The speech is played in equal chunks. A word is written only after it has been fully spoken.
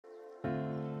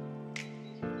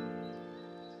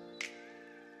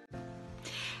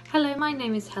Hello, my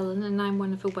name is Helen and I'm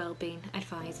one of the Wellbeing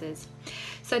Advisors.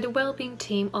 So the Wellbeing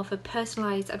team offer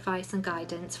personalised advice and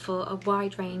guidance for a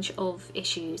wide range of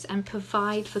issues and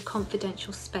provide the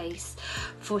confidential space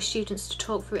for students to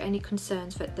talk through any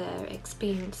concerns that they're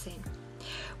experiencing.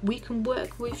 We can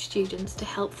work with students to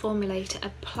help formulate a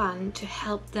plan to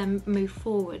help them move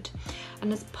forward,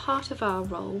 and as part of our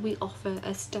role we offer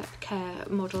a step care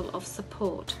model of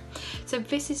support. So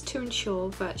this is to ensure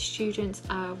that students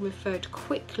are referred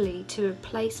quickly to a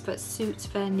place that suits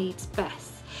their needs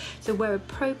best. So where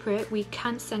appropriate we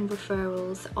can send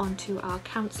referrals onto our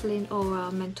counselling or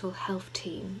our mental health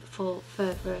team for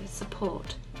further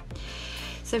support.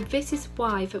 So this is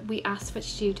why that we ask that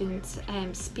students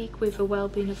speak with a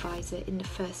Wellbeing Advisor in the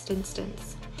first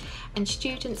instance. And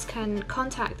students can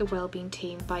contact the Wellbeing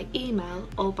team by email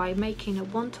or by making a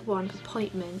one-to-one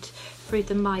appointment through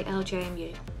the My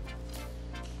LJMU.